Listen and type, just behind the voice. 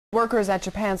Workers at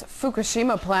Japan's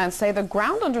Fukushima plant say the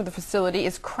ground under the facility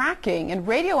is cracking and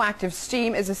radioactive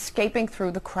steam is escaping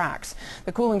through the cracks.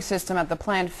 The cooling system at the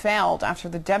plant failed after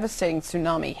the devastating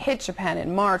tsunami hit Japan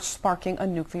in March, sparking a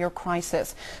nuclear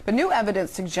crisis. But new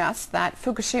evidence suggests that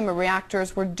Fukushima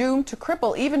reactors were doomed to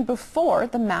cripple even before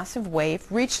the massive wave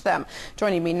reached them.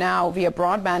 Joining me now via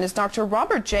broadband is Dr.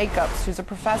 Robert Jacobs, who's a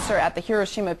professor at the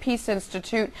Hiroshima Peace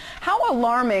Institute. How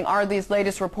alarming are these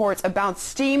latest reports about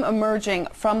steam emerging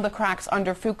from the cracks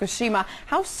under Fukushima?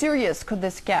 How serious could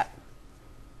this get?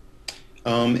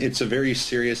 It's a very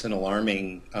serious and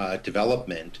alarming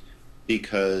development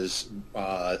because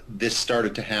this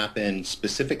started to happen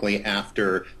specifically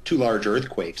after two large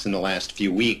earthquakes in the last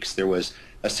few weeks. There was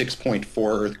a 6.4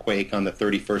 earthquake on the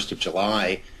 31st of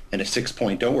July and a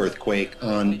 6.0 earthquake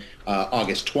on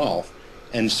August 12th.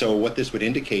 And so what this would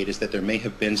indicate is that there may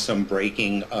have been some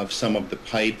breaking of some of the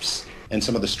pipes and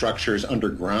some of the structures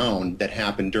underground that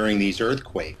happened during these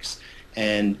earthquakes.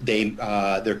 And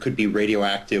there could be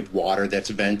radioactive water that's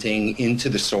venting into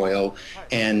the soil.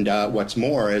 And what's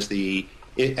more,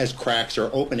 as cracks are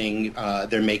opening,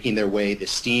 they're making their way, the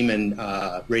steam and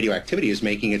radioactivity is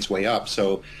making its way up.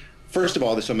 So first of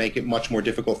all, this will make it much more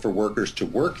difficult for workers to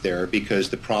work there because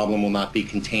the problem will not be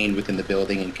contained within the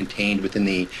building and contained within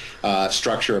the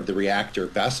structure of the reactor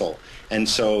vessel. And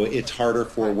so it's harder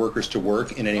for workers to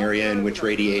work in an area in which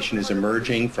radiation is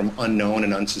emerging from unknown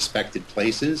and unsuspected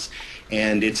places.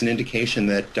 And it's an indication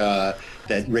that,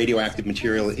 that radioactive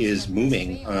material is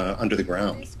moving under the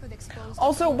ground.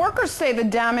 Also, workers say the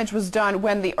damage was done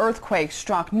when the earthquake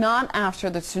struck, not after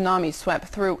the tsunami swept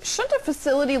through. Shouldn't a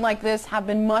facility like this have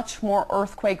been much more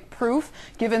earthquake-proof,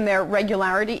 given their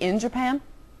regularity in Japan?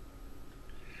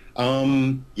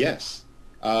 Yes.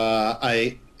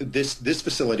 This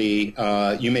facility,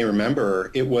 you may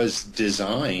remember, it was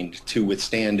designed to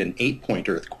withstand an 8-point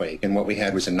earthquake, and what we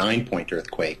had was a 9-point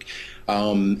earthquake.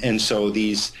 And so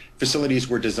these facilities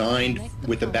were designed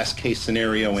with the best case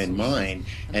scenario in mind,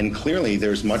 and clearly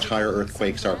there's much higher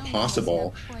earthquakes are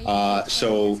possible.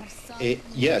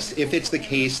 Yes, if it's the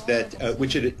case that,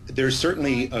 there's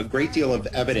certainly a great deal of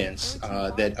evidence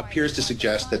that appears to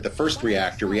suggest that the first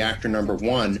reactor, reactor number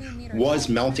 1, was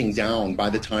melting down by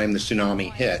the time the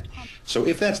tsunami hit. So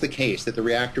if that's the case, that the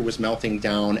reactor was melting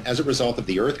down as a result of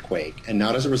the earthquake and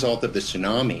not as a result of the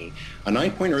tsunami, a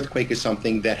 9-point earthquake is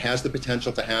something that has the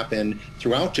potential to happen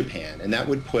throughout Japan, and that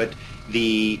would put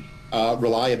the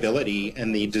reliability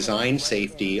and the design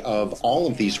safety of all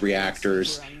of these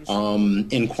reactors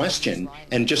in question.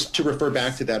 And just to refer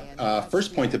back to that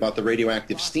first point about the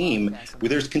radioactive steam,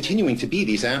 there's continuing to be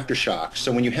these aftershocks.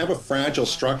 So when you have a fragile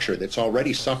structure that's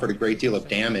already suffered a great deal of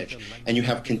damage and you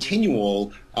have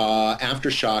continual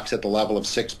aftershocks at the level of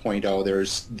 6.0,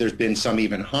 there's been some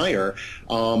even higher.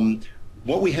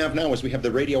 What we have now is we have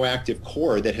the radioactive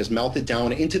core that has melted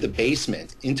down into the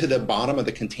basement, into the bottom of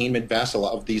the containment vessel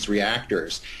of these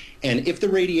reactors. And if the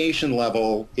radiation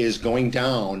level is going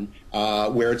down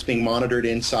where it's being monitored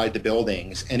inside the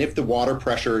buildings, and if the water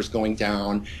pressure is going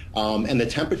down and the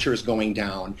temperature is going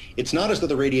down, it's not as though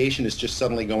the radiation is just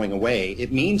suddenly going away.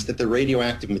 It means that the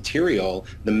radioactive material,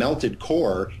 the melted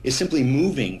core, is simply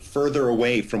moving further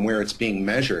away from where it's being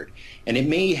measured. And it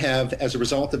may have, as a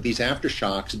result of these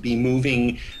aftershocks, be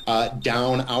moving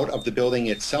down out of the building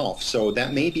itself. So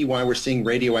that may be why we're seeing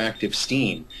radioactive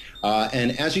steam.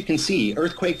 And as you can see,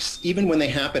 earthquakes, even when they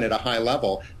happen at a high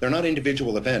level, they're not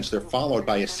individual events. They're followed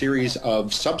by a series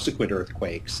of subsequent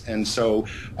earthquakes. And so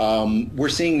we're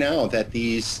seeing now that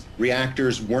these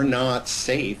reactors were not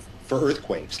safe for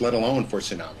earthquakes, let alone for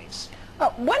tsunamis.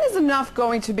 When is enough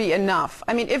going to be enough?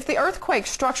 I mean, if the earthquake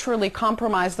structurally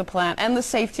compromised the plant and the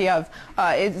safety of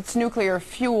its nuclear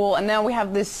fuel, and now we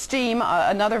have this steam,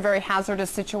 another very hazardous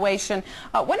situation,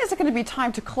 when is it going to be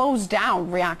time to close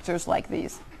down reactors like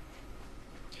these?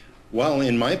 Well,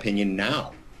 in my opinion,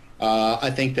 now. I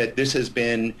think that this has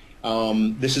been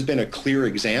a clear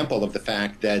example of the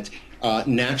fact that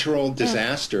natural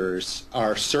disasters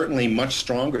are certainly much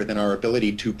stronger than our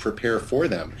ability to prepare for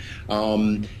them.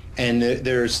 And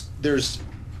there's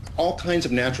all kinds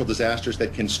of natural disasters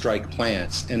that can strike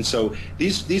plants. And so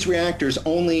these reactors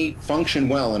only function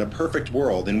well in a perfect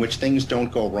world in which things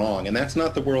don't go wrong. And that's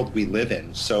not the world we live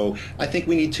in. So I think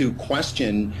we need to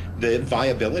question the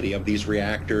viability of these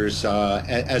reactors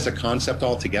as a concept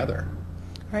altogether.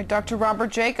 All right, Dr. Robert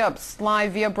Jacobs,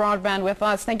 live via broadband with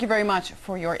us. Thank you very much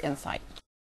for your insight.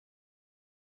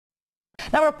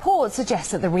 Now, reports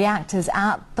suggest that the reactors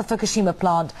at the Fukushima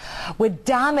plant were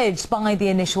damaged by the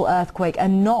initial earthquake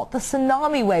and not the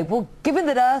tsunami wave. Well, given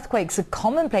that earthquakes are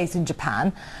commonplace in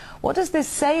Japan, what does this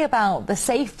say about the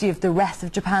safety of the rest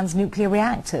of Japan's nuclear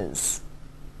reactors?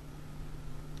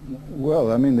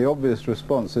 Well, I mean, the obvious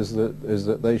response is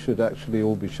that they should actually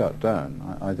all be shut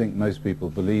down. I think most people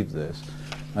believe this,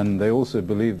 and they also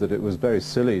believe that it was very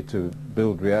silly to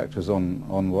build reactors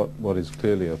on what is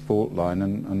clearly a fault line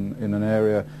and in an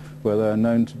area where there are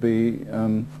known to be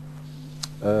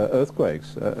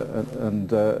earthquakes,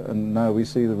 and now we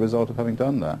see the result of having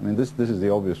done that. I mean, this is the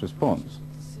obvious response.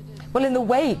 Well, in the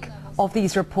wake of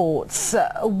these reports,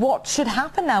 what should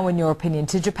happen now, in your opinion,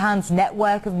 to Japan's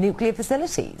network of nuclear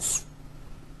facilities?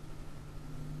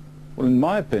 Well, in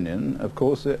my opinion, of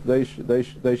course, they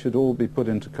should all be put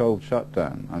into cold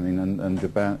shutdown. I mean, and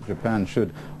Japan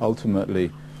should ultimately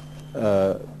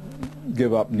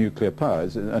give up nuclear power.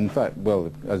 In fact,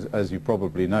 well, as you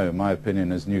probably know, my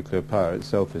opinion is nuclear power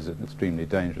itself is an extremely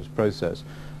dangerous process,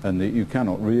 and that you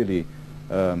cannot really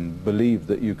believe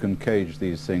that you can cage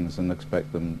these things and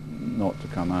expect them not to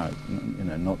come out, you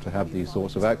know, not to have these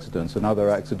sorts of accidents, and other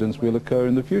accidents will occur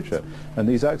in the future. And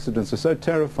these accidents are so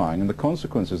terrifying, and the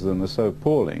consequences of them are so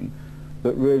appalling,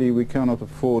 that really we cannot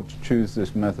afford to choose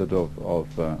this method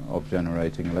of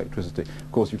generating electricity.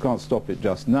 Of course, you can't stop it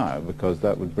just now, because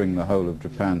that would bring the whole of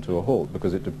Japan to a halt,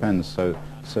 because it depends so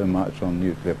much on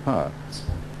nuclear power.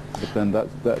 But then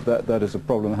that is a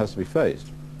problem that has to be faced.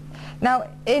 Now,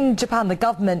 in Japan, the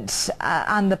government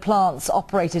and the plant's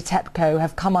operator TEPCO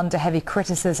have come under heavy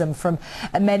criticism from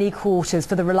many quarters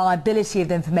for the reliability of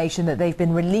the information that they've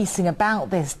been releasing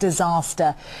about this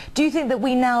disaster. Do you think that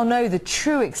we now know the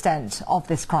true extent of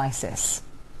this crisis?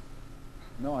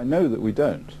 No, I know that we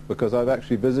don't, because I've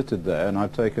actually visited there and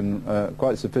I've taken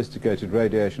quite sophisticated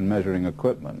radiation measuring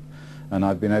equipment, and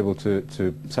I've been able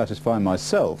to satisfy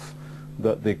myself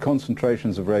that the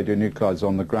concentrations of radionuclides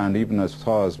on the ground, even as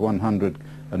far as 100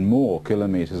 and more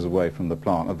kilometers away from the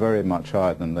plant, are very much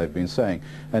higher than they've been saying.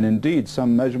 And indeed,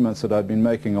 some measurements that I've been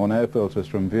making on air filters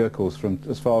from vehicles from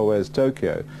as far away as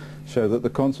Tokyo show that the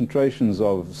concentrations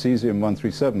of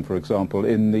cesium-137, for example,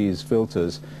 in these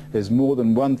filters is more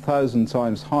than 1,000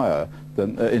 times higher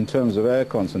than, in terms of air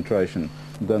concentration,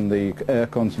 than the air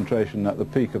concentration at the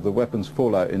peak of the weapons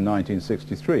fallout in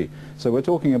 1963. So we're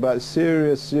talking about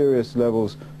serious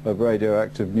levels of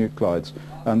radioactive nuclides.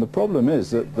 And the problem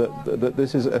is that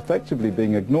this is effectively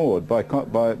being ignored by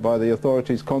the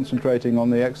authorities concentrating on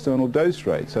the external dose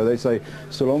rate. So they say,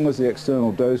 so long as the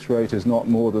external dose rate is not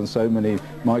more than so many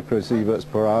microsieverts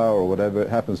per hour or whatever it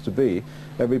happens to be,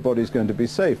 everybody's going to be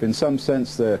safe. In some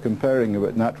sense, they're comparing it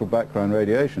with natural background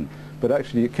radiation. But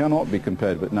actually it cannot be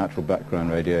compared with natural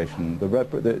background radiation.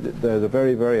 There's a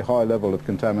very high level of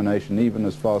contamination even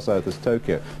as far south as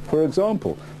Tokyo. For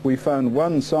example, we found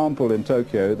one sample in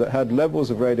Tokyo that had levels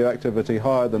of radioactivity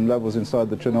higher than levels inside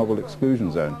the Chernobyl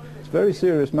exclusion zone. It's a very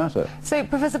serious matter. So,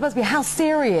 Professor Busby, how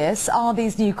serious are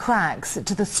these new cracks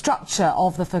to the structure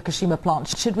of the Fukushima plant?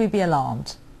 Should we be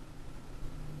alarmed?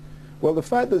 Well, the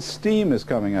fact that steam is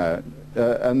coming out,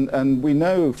 and we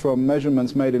know from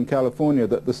measurements made in California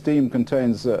that the steam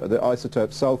contains the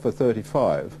isotope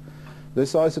sulfur-35.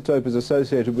 This isotope is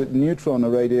associated with neutron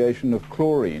irradiation of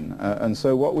chlorine, and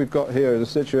so what we've got here is a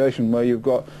situation where you've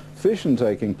got fission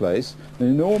taking place, an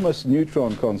enormous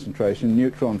neutron concentration,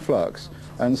 neutron flux,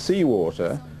 and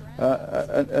seawater,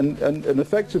 and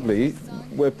effectively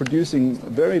we're producing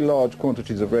very large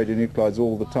quantities of radionuclides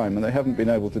all the time, and they haven't been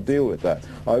able to deal with that.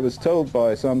 I was told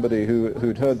by somebody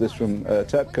who'd heard this from a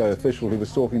TEPCO official who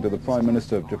was talking to the Prime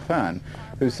Minister of Japan,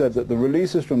 who said that the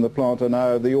releases from the plant are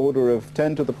now the order of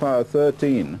 10 to the power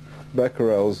 13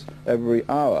 becquerels every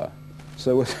hour.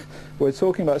 So we're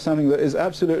talking about something that is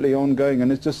absolutely ongoing,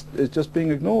 and it's just being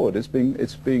ignored.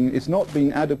 It's not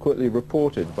being adequately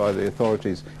reported by the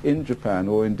authorities in Japan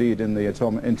or indeed in the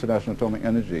International Atomic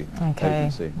Energy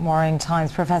Agency. Worrying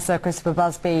times. Professor Christopher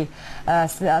Busby,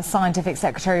 Scientific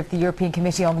Secretary of the European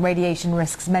Committee on Radiation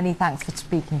Risks, many thanks for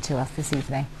speaking to us this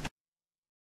evening.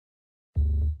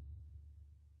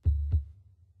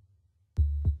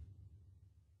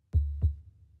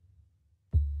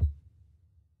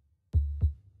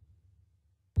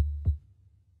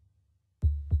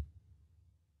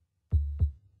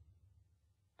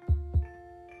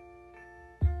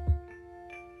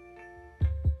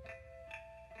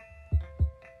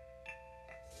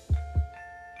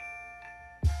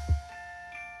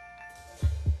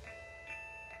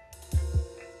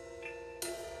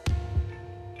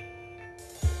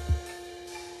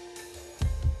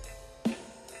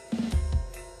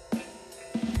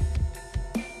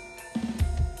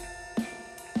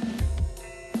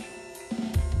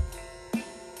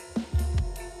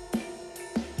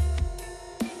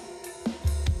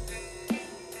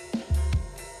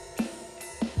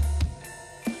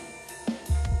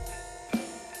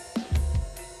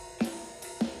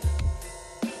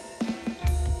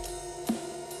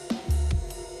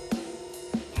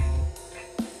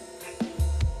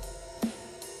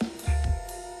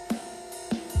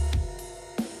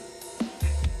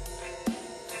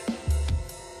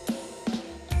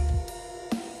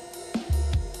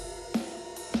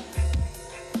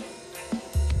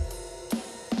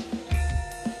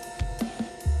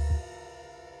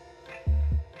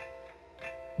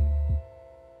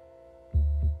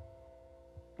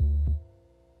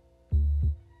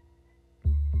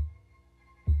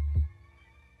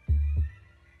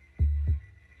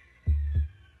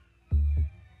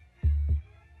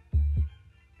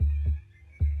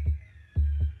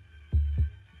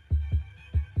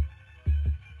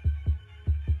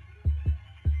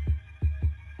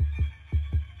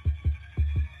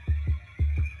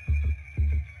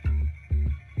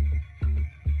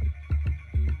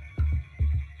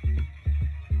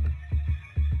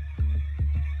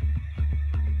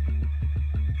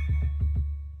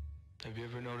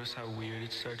 notice how weird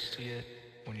it starts to get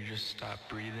when you just stop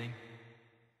breathing?